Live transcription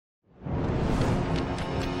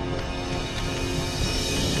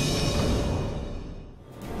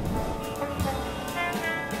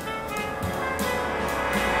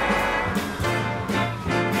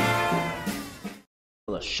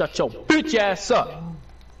shut your bitch ass up.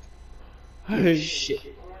 Hey,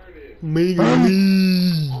 Shit. me.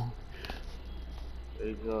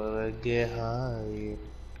 We're gonna get high.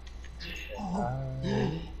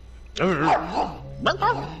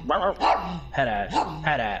 Head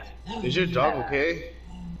ass. Is your dog okay?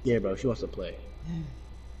 Yeah, bro, she wants to play.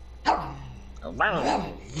 She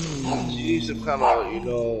needs some kind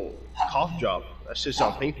of, cough drop. That shit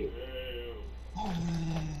sounds painful.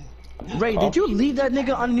 Ray, did you leave that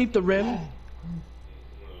nigga underneath the rim?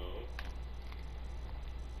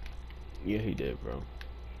 Yeah, he did, bro.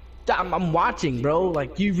 I'm watching, bro.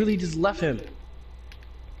 Like, you really just left him.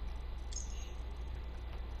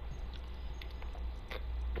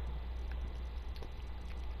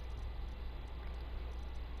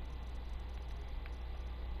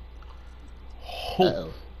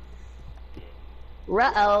 Uh-oh.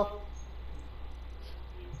 Ruh-oh.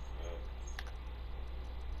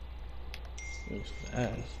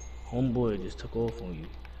 Fast. Homeboy just took off on you.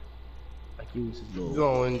 Like you was his little...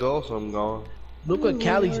 Going go, so I'm going. Look what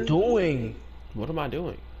Callie's doing. What am I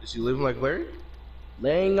doing? Is he living like Larry?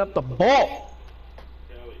 Laying up the ball.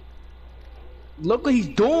 Look what he's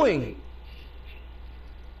doing.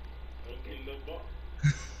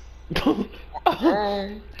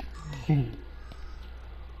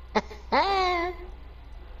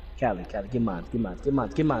 Callie, get mine,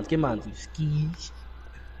 you skis.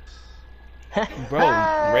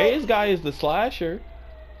 Bro, Ray's guy is the slasher.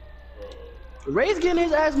 Ray's getting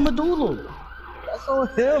his ass medulla. That's on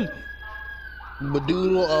him.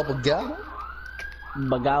 Medulla oblongata?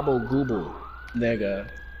 Bagabo gooble. Nigga.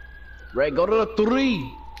 Ray, go to the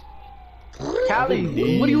 3.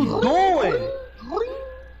 Callie, what are you doing?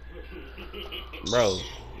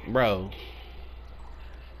 Bro.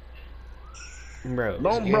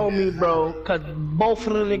 Don't bro me, bro, cause both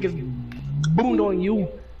of the niggas boomed on you.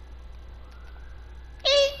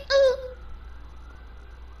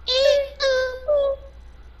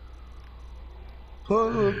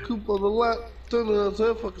 Coop on the lap, turn to his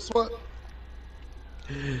head, fucking swat.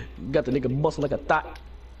 Got the nigga busting like a thought.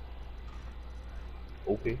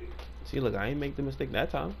 Okay. See, look, I ain't make the mistake that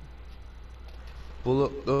time. Pull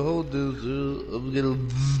up the whole dude, I'm gonna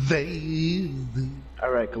baby.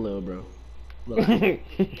 Alright, Khalil, bro. Look. Hey!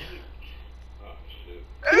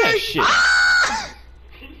 Shit.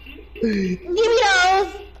 Give me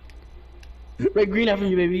those! Red green after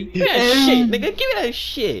you, baby. Give me that shit, nigga. Give me that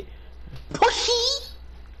shit. Pushy!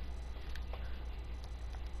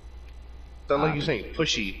 Sound like you saying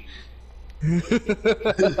pushy.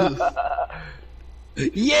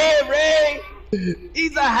 Yeah, Ray!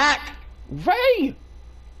 He's a hack! Ray!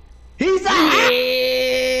 He's a hack!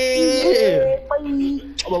 Yeah!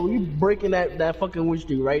 Well, we breaking that fucking witch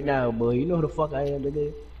streak right now, boy. You know who the fuck I am,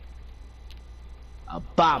 nigga? A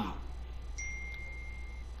bomb.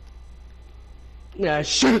 Yeah,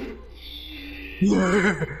 shit.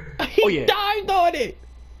 Yeah. He Oh yeah. dived on it!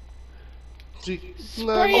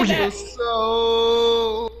 Oh, that.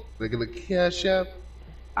 So making the cash app.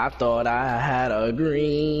 I thought I had a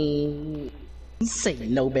green. Say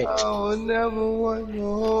no, bitch. I never want you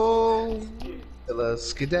home.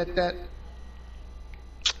 Let's get that.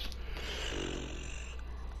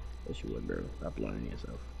 Yes, you would, girl. Stop lying to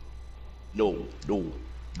yourself. No.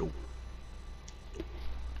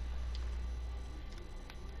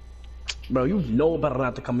 Bro, you know better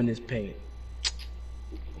not to come in this paint.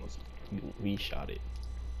 We shot it.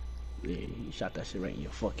 Yeah, you shot that shit right in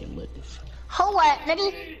your fucking lips. Hold up,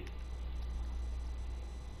 nigga.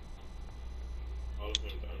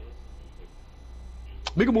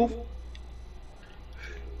 Make a move.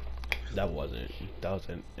 That was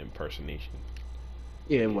an impersonation.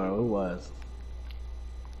 Yeah, bro, it was.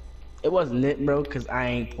 It wasn't it, bro, cause I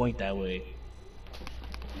ain't point that way.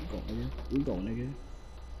 You go, nigga.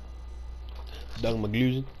 Doug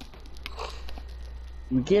McGlusion.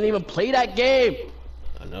 We can't even play that game.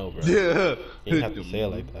 I know, bro. Yeah. You didn't have to say it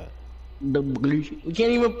like that. We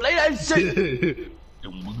can't even play that shit.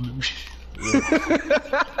 You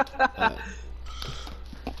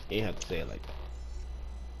ain't have to say it like that.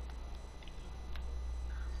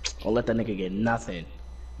 I'll let that nigga get nothing.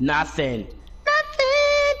 Nothing.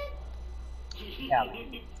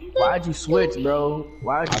 Why'd you switch, bro?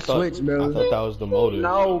 Why'd you switch, bro? I thought that was the motive.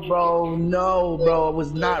 No, bro. I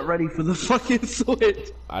was not ready for the fucking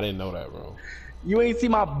switch. I didn't know that, bro. You ain't see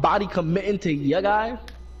my body committing to your guy?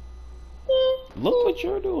 Look what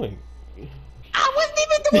you're doing. I wasn't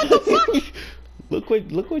even doing the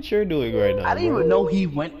fuck. Look what you're doing right now. I didn't even know he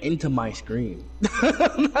went into my screen.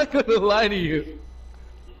 I'm not gonna lie to you.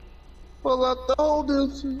 Pull out the whole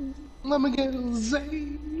dude. Let me get a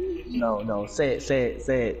zay. No, say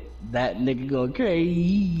it. That nigga go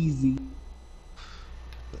crazy.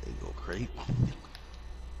 They go crazy.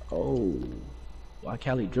 Oh, why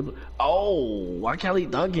Kelly dribble? Oh, why Kelly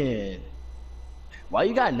dunking? Why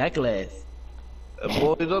you got necklace? That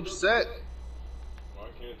boy's upset. Why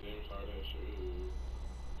can't James Harden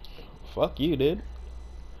shoot? Fuck you, dude.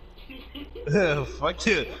 Fuck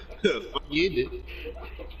you. Fuck you, dude.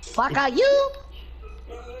 Fuck are you?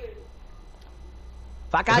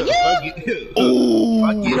 Fuck are you? Fuck you.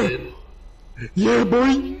 Fuck you, dude. Yeah,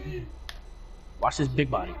 boy. Watch this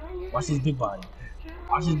big body. Watch this big body.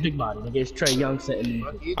 Watch this big body. Nigga, it's Trey Young sitting in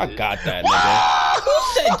Fuck you, I dude. got that, nigga. Who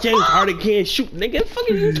said James Harden can't shoot, nigga? The fuck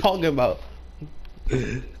are you talking about?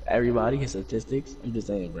 Everybody, his statistics. I'm just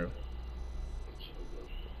saying, bro.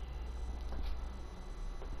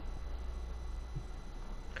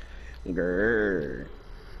 Grrr.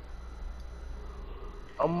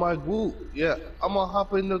 I'm like, woo. Yeah, I'm gonna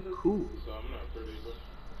hop in the coupe. So I'm not pretty,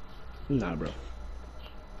 but Nah, bro.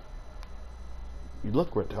 You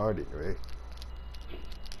look retarded, right?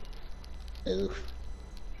 Oof.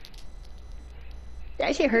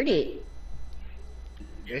 That shit hurt it.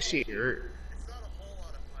 That shit hurt.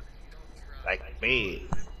 Like bad.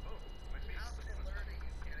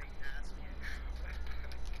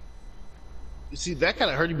 You see, that kind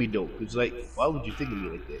of hurted me though. Cause like, why would you think of me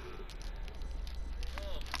like that?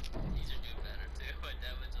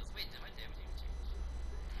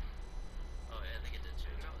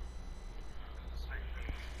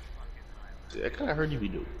 See, that kind of hurted me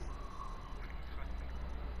though.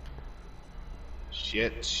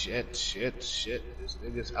 Shit. This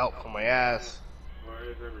nigga's out for my ass. why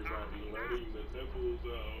is everybody letting the nipples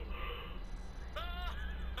out?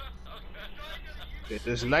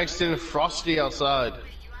 It's nice and frosty outside.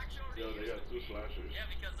 Yo, they got 2 slashes.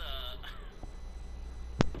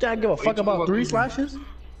 Did I give a fuck about 3 slashes? Why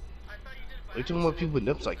you talking about people with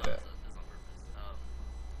nips like that?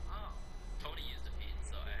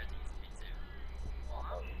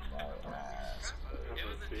 I have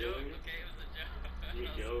a feeling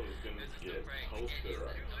Miguel is gonna get posted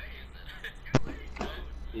right.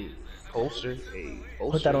 Hey, poster. Hey,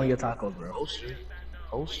 poster. Put that on your tacos, bro.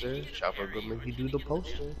 Poster. Chopper gonna make you do the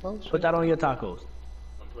poster. Put that on your tacos.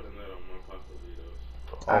 I'm putting that on my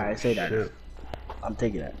Papazitos. Alright, say that. shit. I'm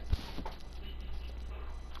taking that.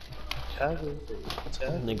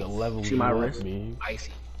 Nigga level See my you up, wrist? man.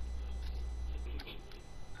 Icy.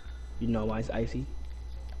 You know why it's icy?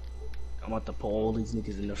 I want to put all these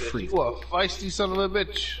niggas in the freezer. You a feisty son of a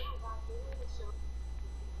bitch.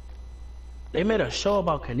 They made a show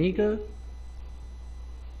about Kanika.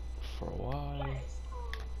 For why?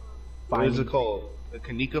 What is it called? The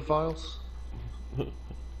Kanika Files?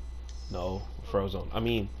 No, Frozone. I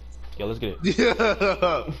mean, yo, let's get it.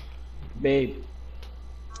 Yeah. Babe.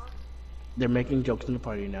 They're making jokes in the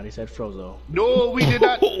party now. They said Frozo. No, we did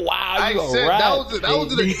not. Wow, I you a said rat. that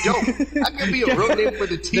was a joke. That could be a real name for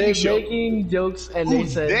the TV They're show. making jokes and they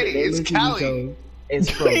Who's said they? they're It's making a Callie. show. It's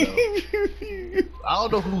Frozo. I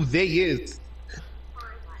don't know who they is.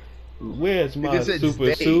 Where's my Nigga said super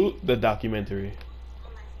they. suit? The documentary.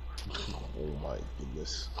 Oh my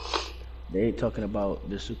goodness. They ain't talking about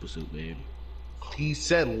the super suit, babe. He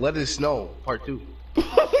said, "Let us know." Part 2.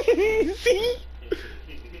 See?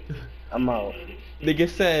 I'm out. Nigga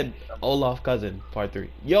said Olaf cousin, part 3.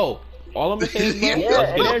 Yo, all I'm gonna say is, bro, Yeah, Yeah, let's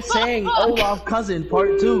and get they're it. saying Olaf cousin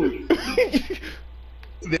part 2.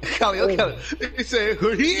 Callie, they said,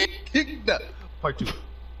 "He kicked that." Part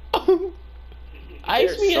 2.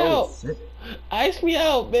 Ice me So out. sick. Ice me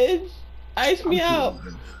out, bitch. Ice me out.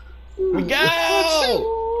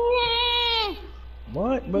 Go.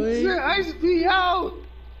 What, He boy? said, "Ice me out."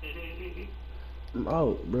 I'm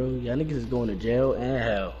out, bro. Y'all niggas is going to jail and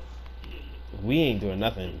hell. We ain't doing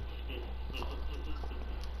nothing.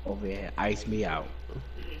 Over here, ice me out.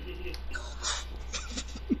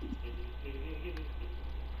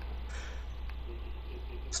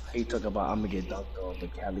 He talk about I'm gonna get dunked on,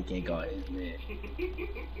 but Callie can't guard his man.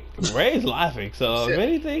 Ray's laughing, so if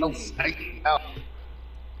anything, Ice me out.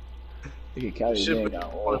 Look at Callie Shit, man but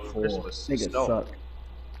got all for 4. Christmas, Niggas snow. suck.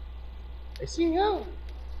 Ice me out.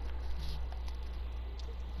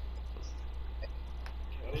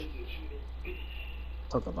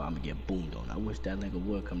 Talk about I'm gonna get boomed on. I wish that nigga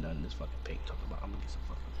would come down in this fucking paint. Talk about I'm gonna get some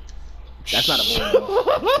fucking. That's not a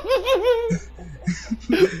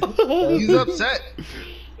boom, though. He's upset.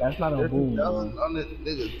 That's not a boom, Down bro. on the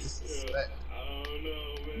nigga disrespect. I don't know,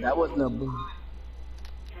 man. That wasn't a boom.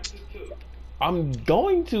 I'm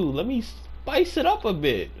going to. Let me spice it up a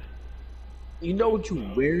bit. You know what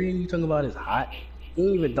you wearing? You talking about is hot? You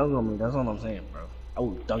ain't even dunk on me. That's all I'm saying, bro. I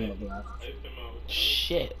would dunk on my glasses.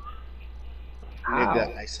 Shit.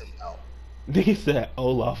 Nigga, I said out. Nigga said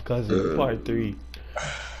Olaf Cousins, part 3.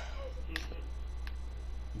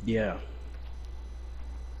 Yeah.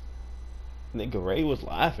 Nigga, Ray was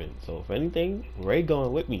laughing. So if anything, Ray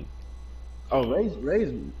going with me. Oh,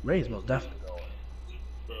 Ray's most definitely going.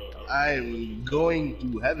 I'm going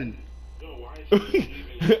to heaven.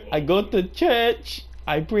 I go to church.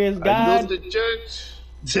 I praise I God. go to church.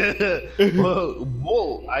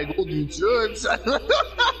 Whoa, I go to church.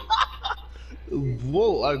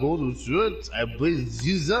 Whoa, I go to church. I praise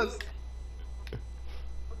Jesus.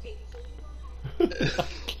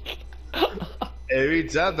 Every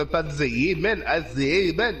time the pastor say amen, I say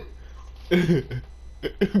amen.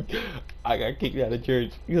 I got kicked out of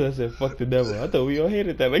church because I said fuck the devil. I thought we all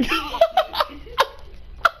hated that. Like,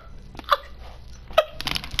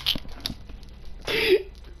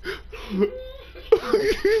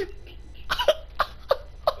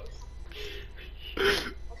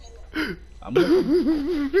 I'm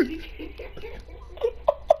looking.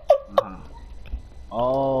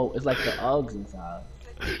 Oh, it's like the Uggs inside.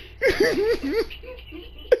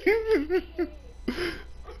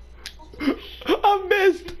 I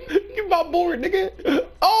missed. Give my board, nigga.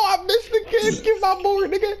 Oh, I missed the kid. Give my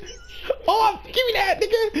board, nigga. Oh, give me that,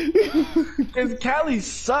 nigga. Cause Cali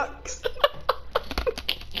sucks.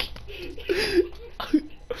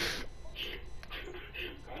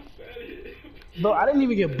 Bro, I didn't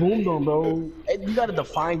even get boomed on, bro. Hey, you gotta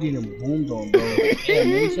define getting boomed on, bro.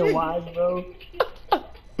 Animation wise, bro.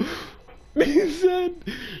 Nigga said.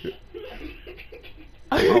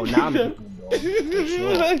 Oh, now I'm getting boomed on. For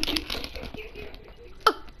sure.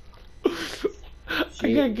 I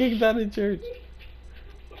got kicked out of church.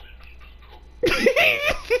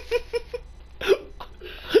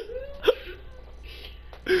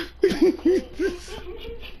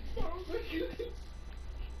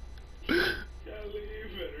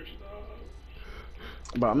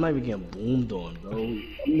 Bro, I'm not even getting boomed on, bro.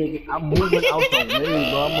 I'm moving out the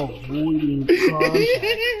way, bro. I'm avoiding contact.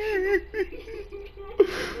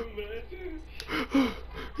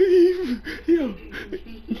 Yo,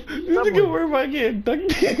 this nigga where am I getting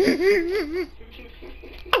dunked?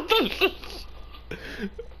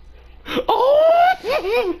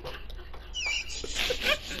 Oh!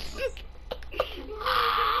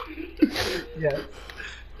 Yeah.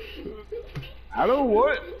 I don't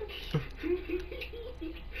want.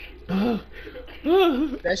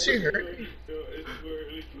 That shit hurt.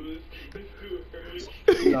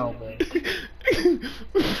 No, man.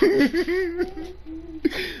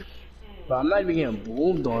 But I'm not even getting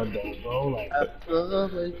boomed on though, bro. Like,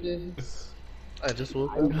 I just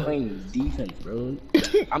woke I'm up. playing defense, bro.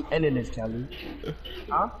 I'm ending this, Kelly.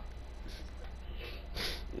 Huh?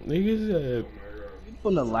 Nigga said,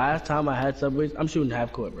 From the last time I had Subways, I'm shooting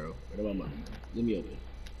half court, bro. Wait, mama. Let me open.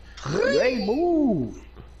 Hey, move.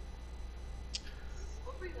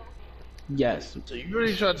 Yes. So you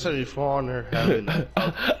really tried to tell me foreigner having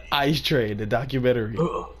Ice Train, the documentary.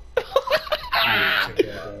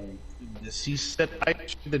 she said I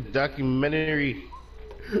the documentary.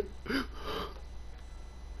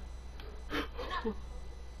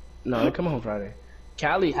 No, they come home Friday.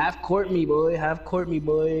 Cali, half court me, boy. Half court me,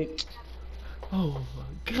 boy. Oh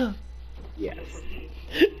my god. Yes.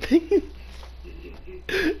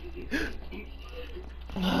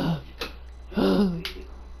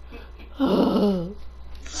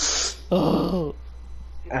 Oh.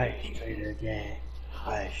 Ice Trader again.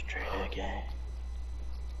 Ice Trader again.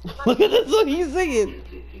 Look at this song he's singing.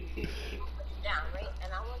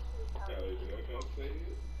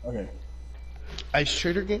 Okay. Ice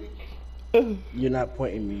Trader game? You're not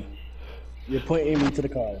pointing me. You're pointing me to the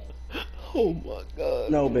car. Oh my god.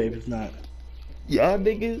 No, babe, it's not. Y'all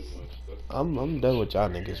niggas. I'm done with y'all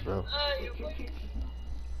niggas, bro.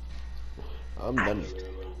 I'm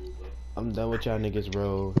done with y'all niggas,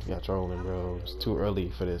 bro. Y'all trolling, bro. It's too early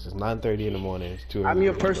for this. It's 9:30 in the morning. It's too early. I'm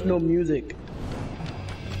your for this, bro. personal music.